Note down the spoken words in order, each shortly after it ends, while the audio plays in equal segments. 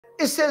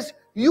It says,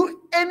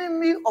 you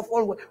enemy of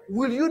all,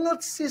 will you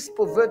not cease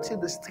perverting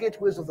the straight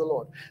ways of the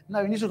Lord?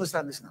 Now, you need to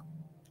understand this now.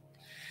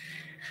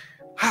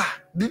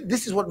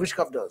 This is what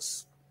witchcraft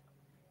does.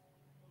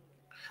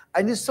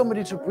 I need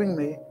somebody to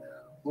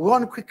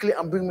run quickly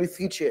and bring me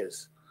 3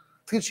 chairs.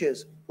 3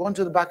 chairs. Run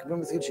to the back and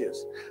bring me 3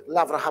 chairs.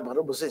 Lavra haba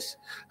roboses.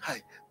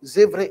 Hi.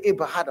 Zevre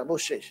ebahada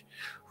boshesh.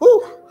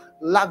 Whoo.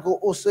 Lago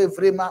ose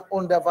vrema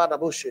onda vada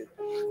boshe.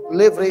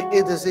 Levre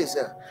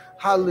edezeza.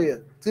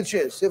 Hallelujah. 3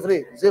 chairs.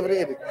 Zevre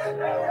ede.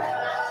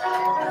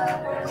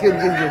 Good.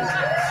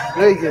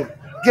 Very good.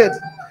 Good.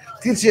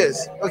 3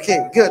 chairs.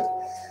 Okay, good.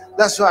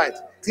 That's right.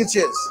 3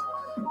 chairs.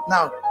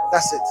 Now,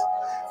 that's it.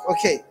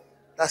 Okay,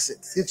 that's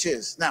it. 3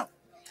 chairs.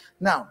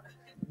 Now,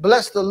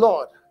 bless the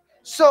Lord.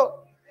 So,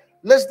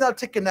 let's now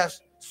take a nap.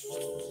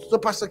 So,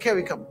 Pastor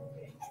Kerry, come.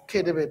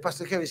 Okay,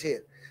 Pastor Kerry's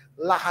here.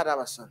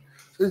 Lahadabasa.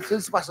 So, this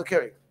is Pastor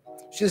Kerry.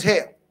 She's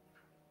here.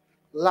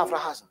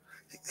 Lavrahaza.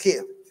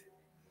 Here.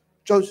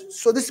 So,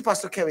 this is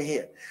Pastor Kerry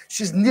here.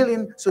 She's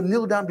kneeling. So,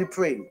 kneel down, be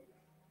praying.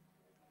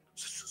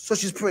 So,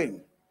 she's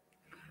praying.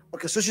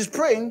 Okay, so she's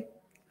praying.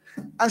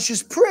 And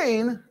she's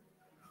praying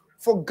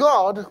for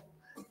God.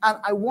 And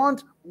I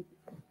want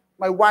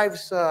my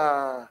wife's,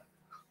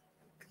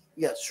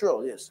 yes,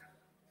 sure, yes.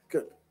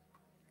 Good.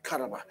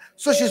 Karaba.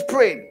 So she's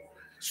praying.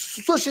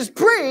 So she's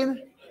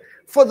praying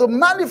for the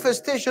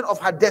manifestation of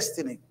her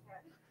destiny.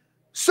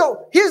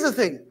 So here's the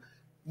thing.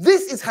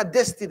 This is her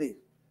destiny.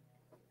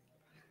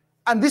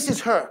 And this is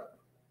her.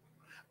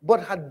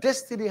 But her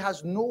destiny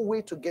has no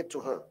way to get to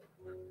her.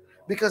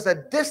 Because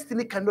her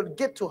destiny cannot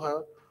get to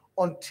her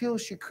until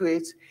she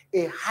creates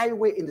a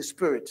highway in the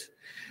spirit.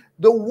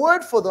 The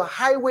word for the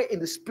highway in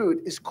the spirit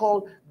is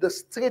called the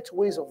straight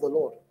ways of the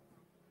Lord.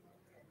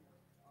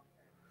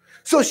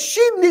 So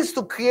she needs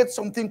to create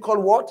something called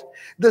what?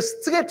 The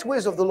straight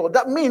ways of the Lord.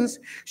 That means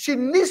she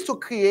needs to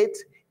create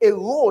a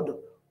road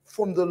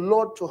from the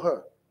Lord to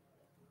her.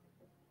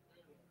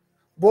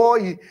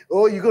 Boy,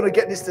 you're going to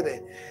get this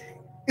today.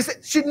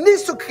 She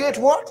needs to create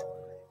what?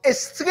 A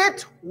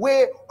straight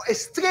way, a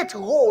straight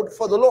road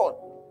for the Lord.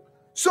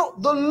 So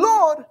the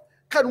Lord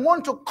can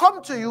want to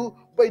come to you,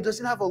 but he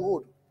doesn't have a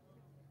road.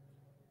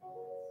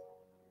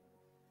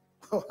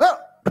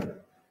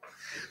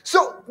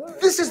 So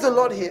this is the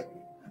Lord here.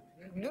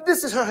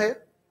 This is her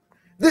here.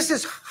 This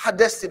is her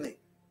destiny.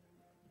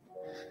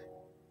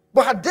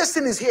 But her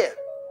destiny is here.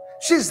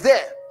 She's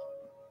there.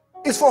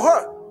 It's for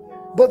her.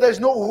 But there's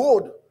no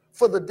road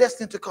for the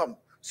destiny to come.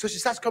 So she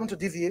starts coming to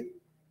DVA.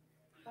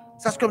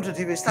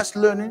 Starts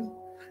learning.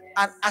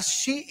 And as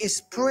she is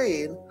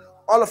praying,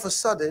 all of a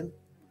sudden,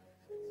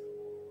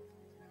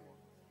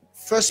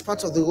 first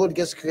part of the road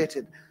gets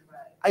created.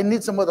 I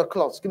need some other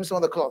cloths. Give me some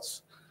other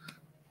cloths.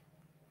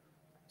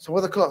 Some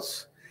other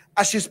cloths.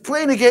 As she's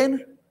praying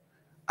again,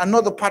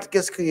 another part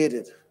gets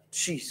created.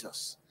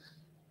 Jesus.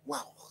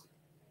 Wow.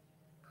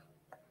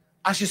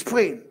 As she's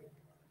praying,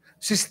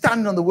 she's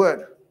standing on the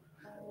word.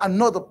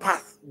 Another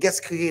path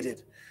gets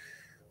created.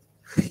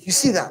 You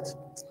see that?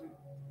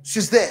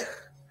 She's there.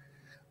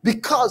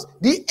 Because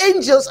the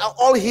angels are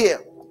all here.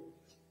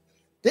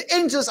 The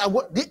angels,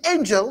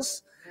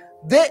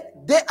 they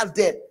are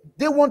there.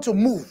 They want to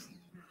move.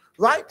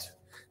 Right?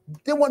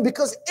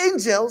 Because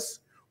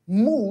angels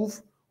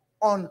move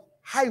on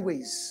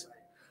highways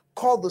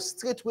called the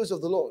straight ways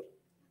of the Lord.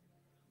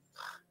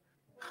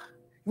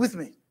 With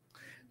me.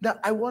 Now,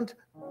 I want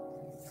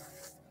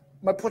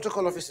my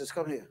protocol officers,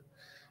 come here.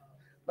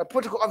 My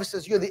protocol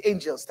officers, you're the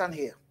angels, stand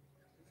here.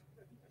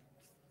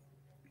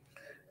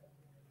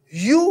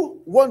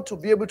 You want to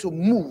be able to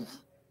move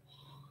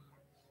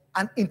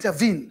and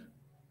intervene,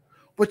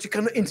 but you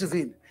cannot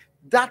intervene.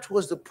 That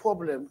was the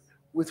problem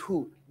with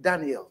who?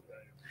 Daniel.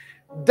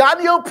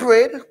 Daniel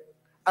prayed,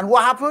 and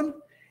what happened?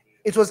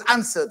 It was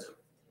answered.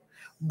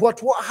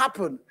 But what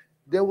happened?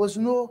 There was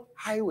no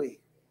highway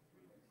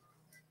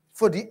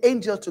for the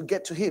angel to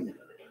get to him.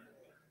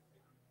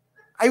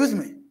 Are you with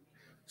me?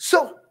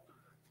 So,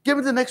 give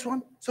me the next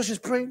one. So she's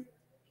praying.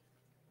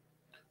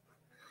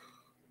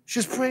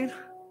 She's praying.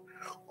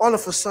 All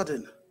of a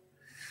sudden,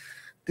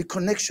 the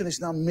connection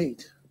is now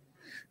made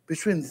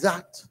between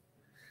that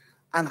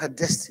and her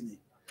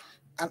destiny.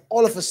 And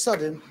all of a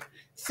sudden,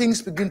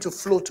 things begin to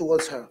flow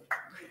towards her.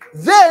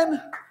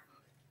 Then,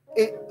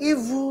 an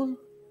evil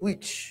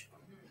witch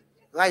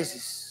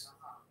rises.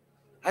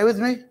 Are you with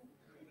me?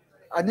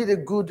 I need a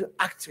good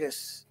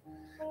actress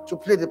to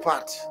play the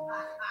part.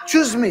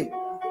 Choose me.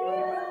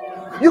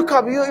 You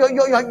come.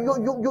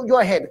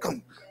 You're ahead.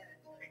 Come.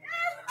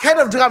 Head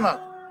of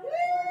drama.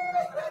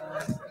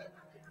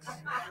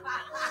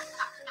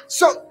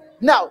 So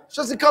now,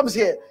 so she comes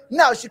here.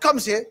 Now she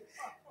comes here.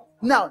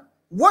 Now,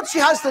 what she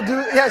has to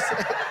do, yes.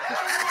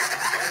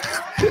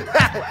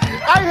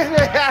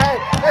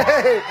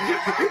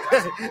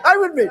 Are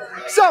you with me?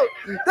 So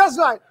that's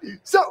right.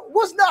 So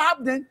what's now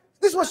happening?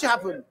 This is what should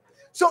happen.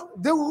 So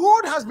the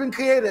road has been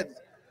created.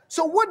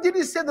 So what did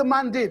he say the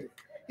man did?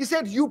 He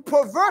said, you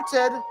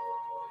perverted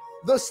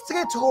the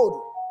straight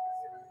road.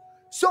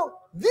 So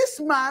this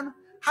man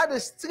had a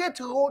straight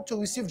road to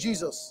receive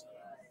Jesus.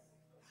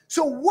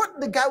 So what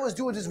the guy was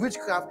doing with his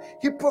witchcraft,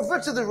 he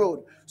perverted the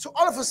road. So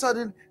all of a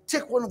sudden,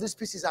 take one of these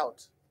pieces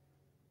out.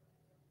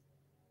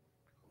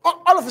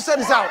 All of a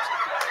sudden, it's out.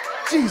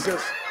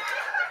 Jesus.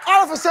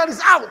 All of a sudden,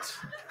 it's out.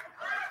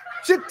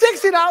 She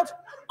takes it out.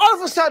 All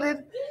of a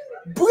sudden,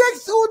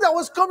 breakthrough that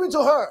was coming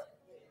to her.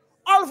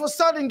 All of a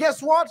sudden,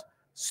 guess what?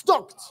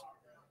 Stopped.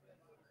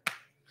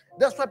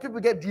 That's why people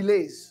get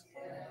delays.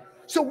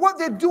 So what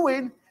they're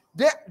doing,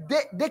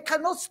 they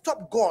cannot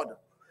stop God.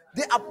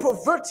 They are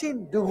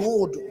perverting the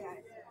road.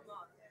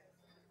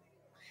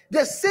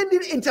 They're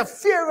sending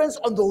interference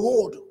on the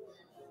road.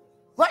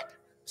 Right?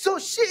 So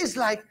she is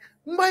like,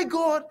 my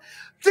God,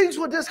 things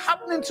were just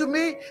happening to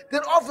me.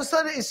 Then all of a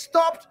sudden it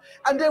stopped.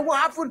 And then what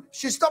happened?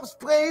 She stops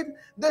praying.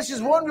 Then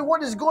she's wondering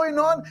what is going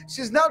on.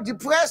 She's now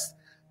depressed.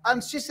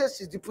 And she says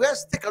she's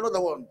depressed. Take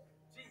another one.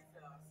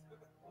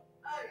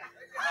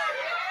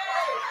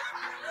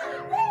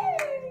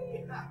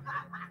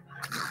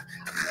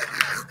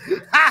 Praise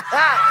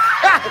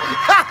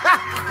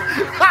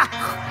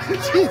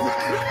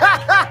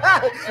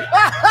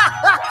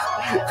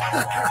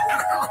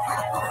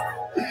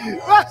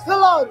the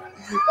Lord.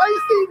 Are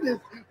you seeing this?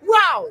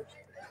 Wow.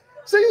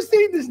 So you're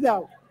seeing this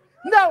now.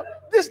 Now,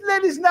 this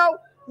lady is now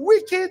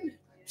wicked.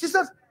 She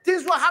says,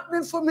 things were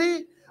happening for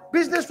me.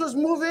 Business was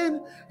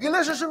moving.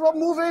 Relationship was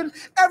moving.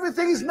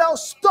 Everything is now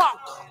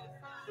stuck.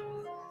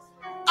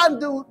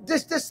 And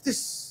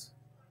this.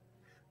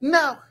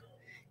 Now,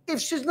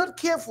 if she's not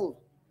careful,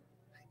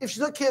 if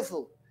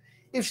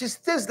she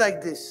stays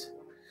like this,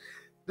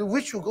 the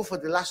witch will go for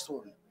the last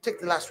one. Take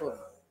the last one.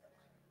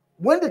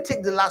 When they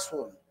take the last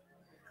one,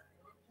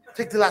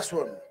 take the last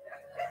one.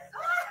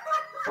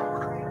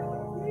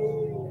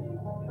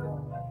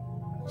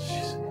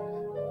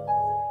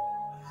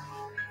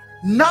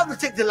 Now they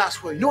take the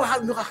last one. You know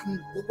what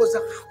was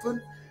that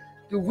happen?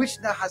 The witch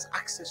now has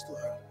access to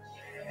her.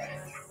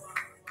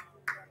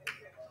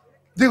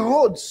 The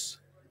roads,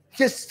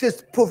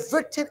 she's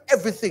perverted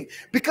everything.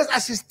 Because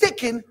as she's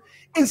taken,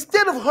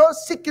 instead of her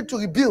seeking to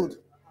rebuild,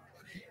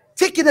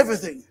 taking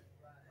everything,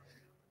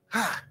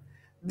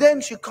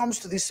 then she comes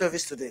to this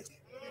service today.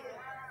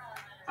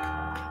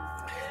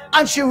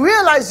 And she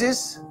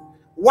realizes,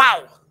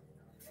 wow,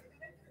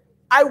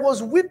 I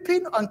was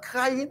weeping and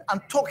crying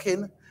and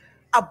talking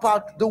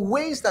about the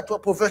ways that were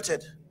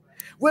perverted.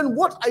 When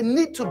what I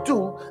need to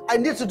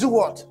do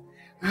what?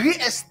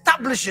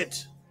 Re-establish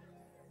it.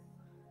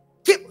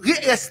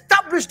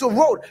 Re-establish the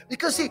road.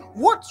 Because see,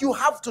 what you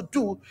have to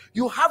do,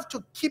 you have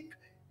to keep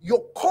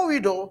your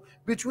corridor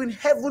between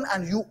heaven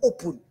and you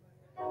open.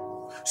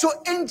 So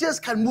angels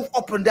can move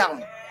up and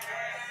down.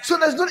 So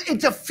there's no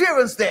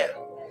interference there.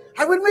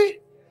 Are you with me?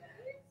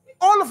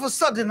 All of a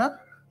sudden,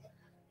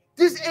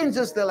 these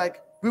angels, they're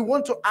like, we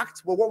want to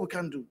act, but what we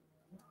can do.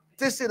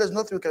 They say there's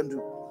nothing we can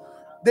do.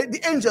 The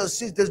angels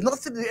see there's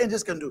nothing the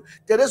angels can do.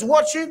 They're just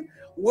watching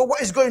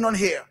what is going on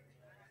here.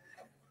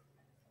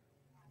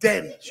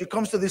 Then she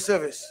comes to this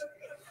service.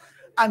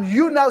 And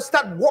you now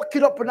start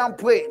walking up and down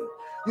praying.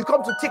 You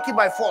come to take it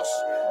by force.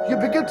 You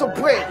begin to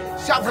pray.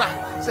 Shavla.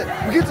 Say,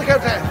 begin to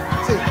get there.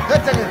 Say,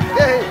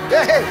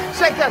 hey,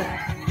 shake them.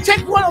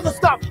 Take one of the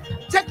stuff.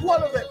 Take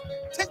one of it.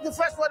 Take the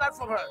first one out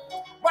from her.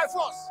 By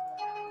force.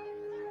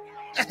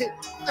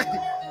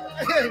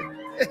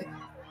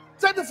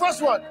 Take the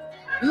first one.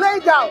 Lay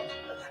down.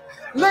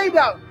 Lay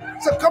down.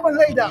 So come and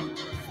lay down.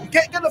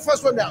 Get the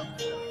first one down.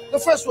 The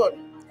first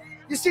one.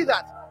 You see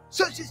that?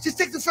 So she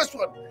takes the first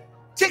one.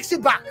 Takes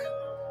it back.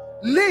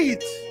 Lay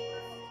it.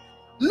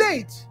 Lay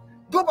it.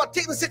 Go back.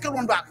 Take the second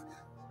one back.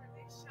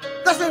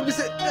 That's what we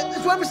say.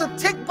 That's why we say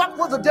take back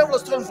what the devil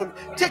has stolen from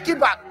you. Take it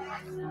back.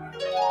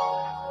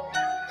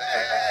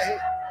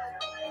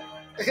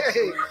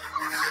 Hey.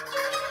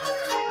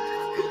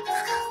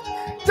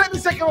 Take the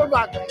second one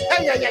back.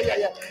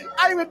 Yeah.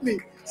 Are you with me?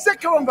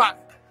 Second one back.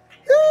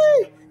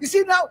 Hey. You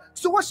see now?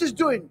 So what she's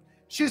doing?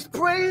 She's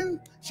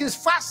praying. She's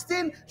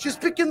fasting. She's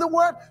speaking the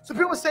word. So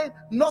people say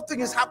nothing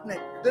is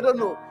happening. They don't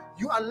know.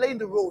 You are laying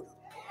the road.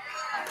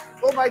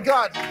 Oh my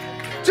God.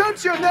 Turn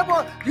to your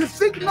neighbor. You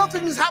think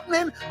nothing is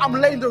happening? I'm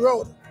laying the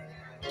road.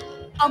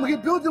 I'm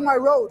rebuilding my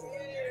road.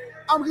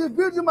 I'm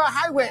rebuilding my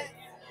highway.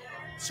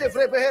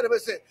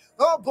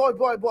 Oh boy.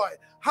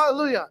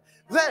 Hallelujah.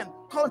 Then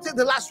come and take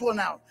the last one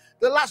now.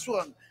 The last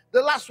one.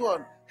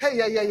 Hey,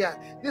 yeah.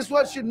 This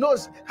one she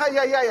knows. Hey,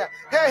 yeah.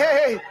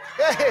 Hey.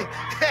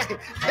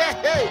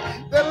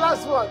 The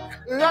last one.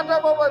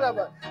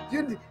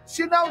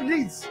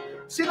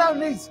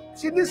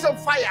 She needs some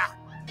fire.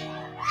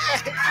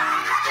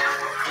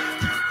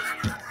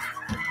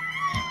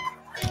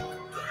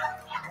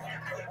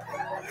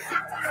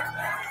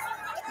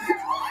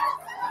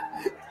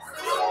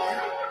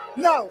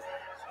 No.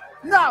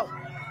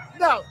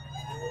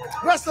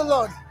 Bless the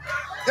Lord.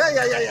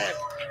 Yeah.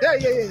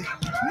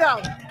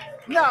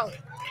 Now.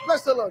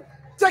 Bless the Lord.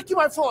 Taking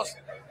my force.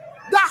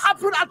 That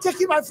happened. I'm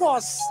taking my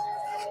force.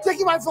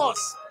 Taking my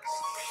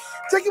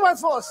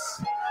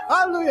force.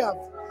 Hallelujah.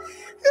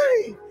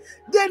 Hey.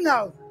 Then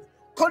now,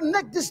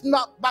 connect this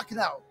back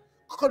now.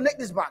 Connect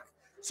this back.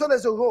 So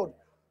there's a road.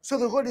 So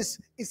the road is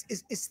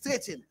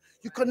straightened.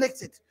 You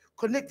connect it.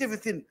 Connect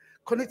everything.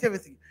 Connect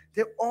everything.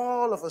 Then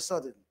all of a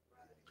sudden,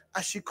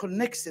 as she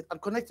connects it,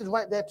 and connect it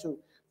right there to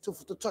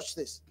touch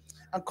this,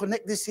 and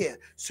connect this here.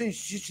 So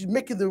she's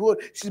making the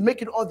road. She's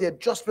making all the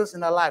adjustments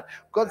in her life.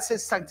 God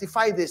says,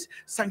 sanctify this,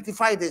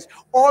 sanctify this.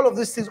 All of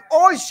these things.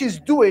 All she's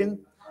doing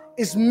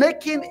is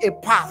making a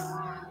path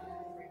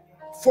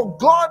for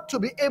God to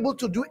be able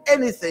to do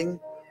anything.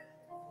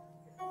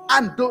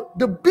 And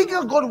the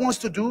bigger God wants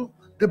to do,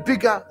 the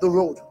bigger the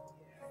road.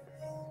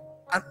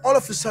 And all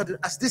of a sudden,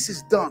 as this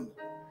is done,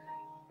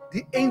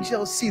 the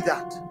angels see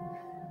that.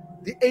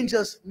 The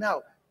angels,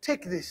 now,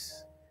 take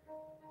this.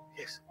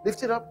 Yes,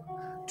 lift it up.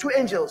 2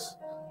 angels,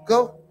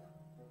 go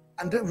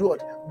and do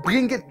road.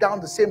 Bring it down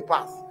the same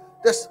path.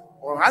 Just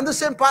around the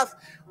same path.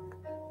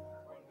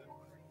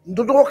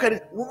 Don't walk at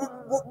it.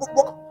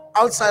 Walk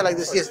outside like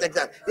this. Yes, like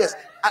that. Yes,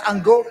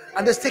 and go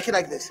and just take it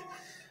like this.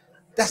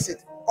 That's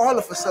it. All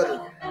of a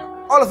sudden,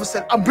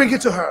 and bring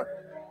it to her.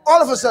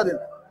 All of a sudden,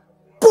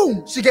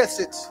 boom, she gets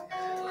it.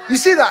 You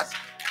see that?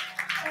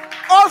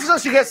 All of a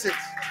sudden, she gets it.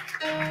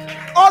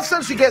 All of a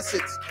sudden, she gets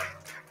it.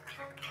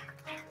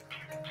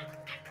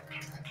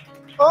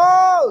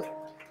 Oh,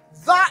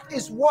 that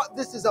is what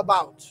this is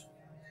about.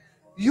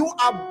 You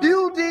are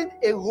building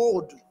a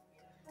road,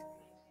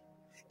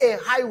 a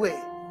highway.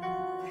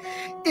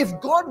 If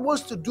God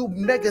wants to do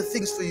mega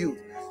things for you,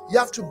 you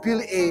have to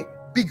build a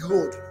big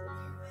road.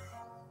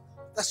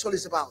 That's all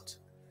it's about.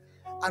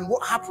 And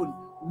what happened?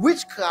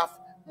 Witchcraft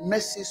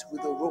messes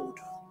with the road.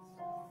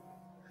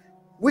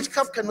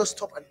 Witchcraft cannot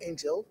stop an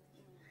angel.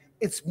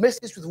 It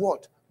messes with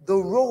what? The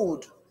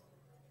road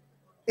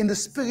in the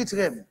spirit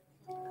realm.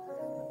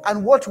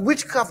 And what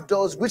witchcraft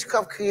does,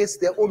 witchcraft creates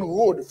their own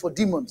road for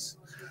demons.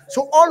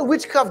 So all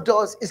witchcraft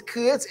does is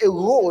creates a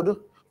road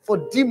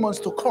for demons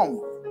to come.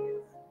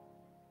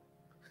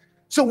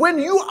 So when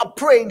you are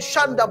praying,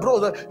 Shanda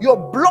brother,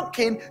 you're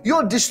blocking,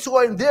 you're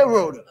destroying their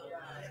road.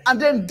 And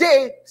then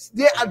they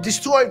are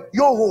destroying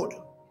your road.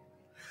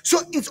 So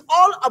it's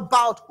all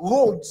about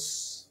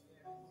roads.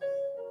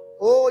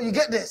 Oh, you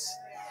get this?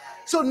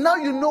 So now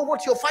you know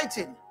what you're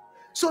fighting.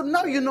 So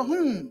now you know,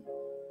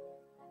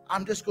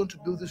 I'm just going to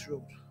build this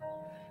road.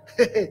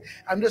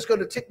 I'm just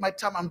going to take my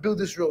time and build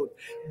this road.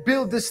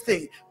 Build this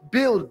thing.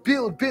 Build.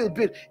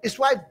 It's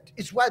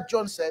why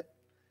John said,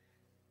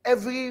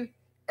 every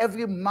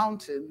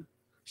mountain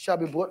shall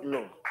be brought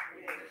low.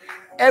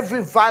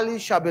 Every valley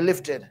shall be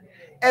lifted.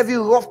 Every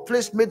rough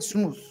place made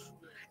smooth.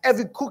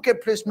 Every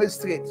crooked place made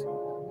straight.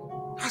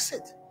 That's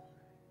it.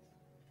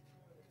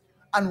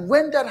 And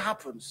when that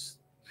happens,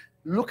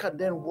 look at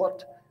then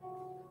what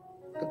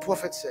the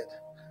prophet said.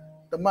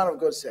 The man of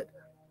God said.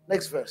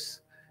 Next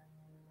verse.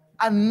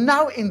 And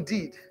now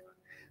indeed,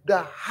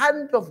 the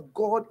hand of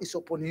God is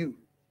upon you,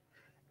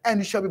 and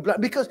you shall be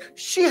blind. Because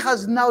she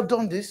has now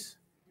done this,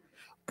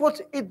 but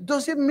it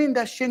doesn't mean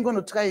that she ain't going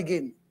to try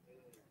again.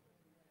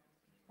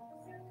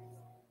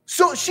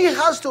 So she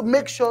has to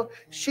make sure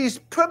she's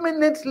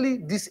permanently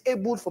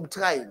disabled from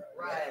trying.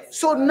 Right.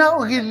 So now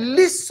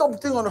release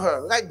something on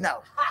her right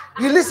now.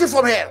 Release it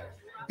from her.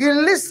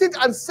 Release it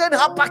and send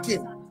her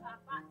packing.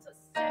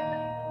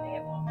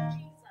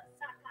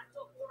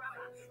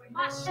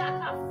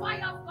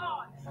 Fire of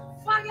God,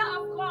 fire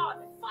of God,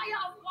 fire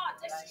of God,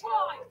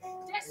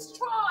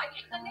 destroy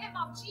in the name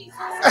of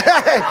Jesus.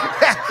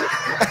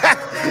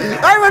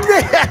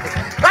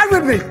 I'm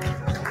with me.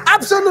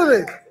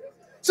 Absolutely.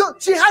 So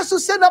she has to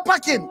send her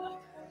packing.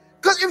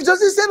 Because if she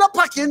doesn't send her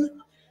packing,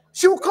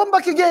 she will come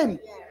back again.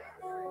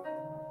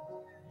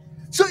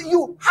 So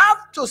you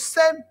have to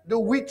send the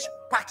witch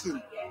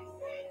packing.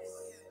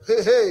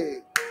 Hey.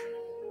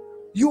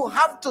 You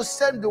have to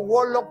send the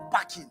warlock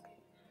packing.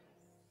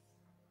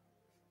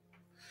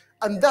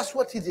 And that's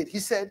what he did. He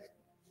said,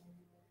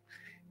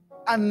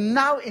 and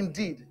now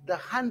indeed the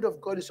hand of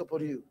God is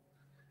upon you,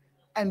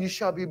 and you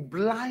shall be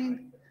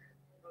blind,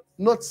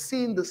 not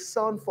seeing the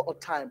sun for a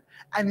time.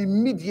 And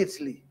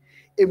immediately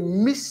a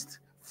mist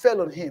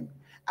fell on him,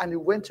 and he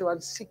went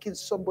around seeking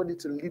somebody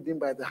to lead him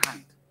by the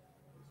hand.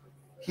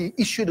 He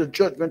issued a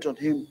judgment on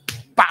him.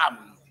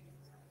 Bam!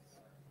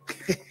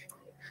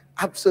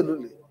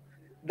 Absolutely.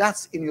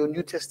 That's in your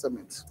New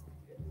Testament.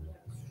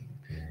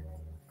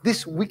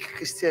 This weak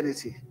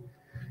Christianity,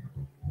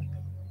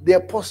 the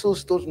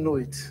apostles don't know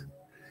it.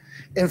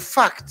 In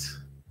fact,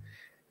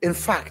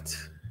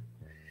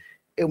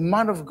 a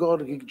man of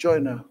God, Rick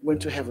Joyner,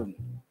 went to heaven.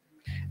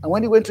 And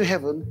when he went to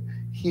heaven,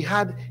 he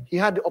had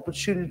the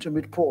opportunity to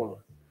meet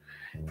Paul.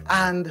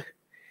 And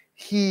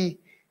he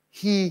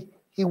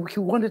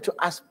wanted to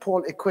ask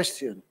Paul a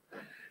question.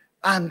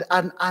 And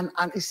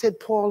he said,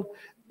 Paul,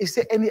 is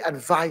there any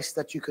advice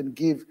that you can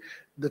give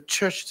the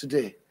church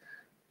today?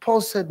 Paul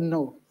said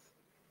no.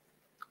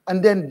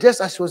 And then just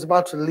as he was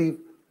about to leave,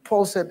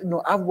 Paul said,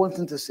 no, I have one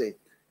thing to say.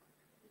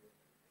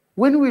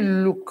 When we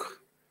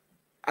look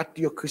at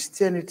your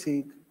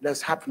Christianity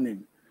that's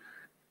happening,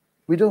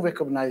 we don't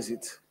recognize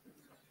it.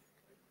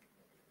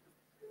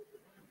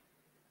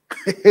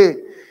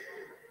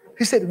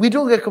 He said, we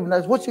don't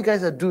recognize what you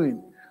guys are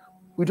doing.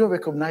 We don't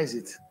recognize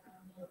it.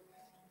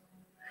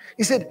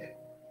 He said,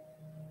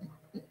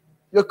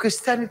 Your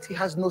Christianity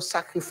has no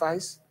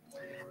sacrifice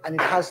and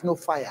it has no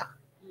fire.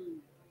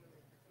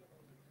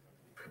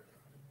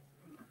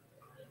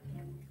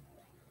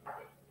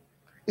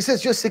 It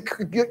says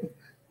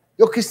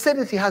your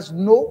Christianity has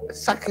no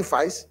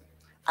sacrifice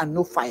and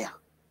no fire.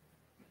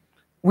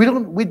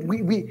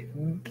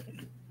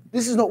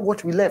 This is not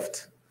what we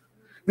left.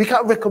 We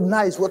can't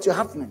recognize what you're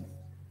happening.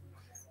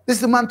 This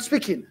is the man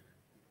speaking.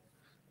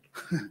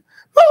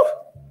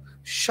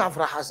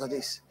 Shavra has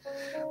this.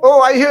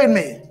 Oh, are you hearing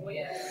me?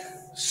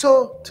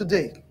 So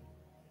today,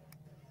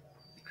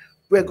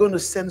 we're going to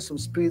send some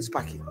spirits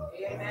packing.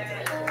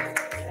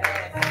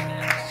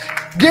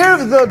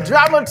 Give the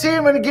drama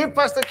team and give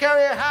Pastor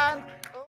Kerry a hand.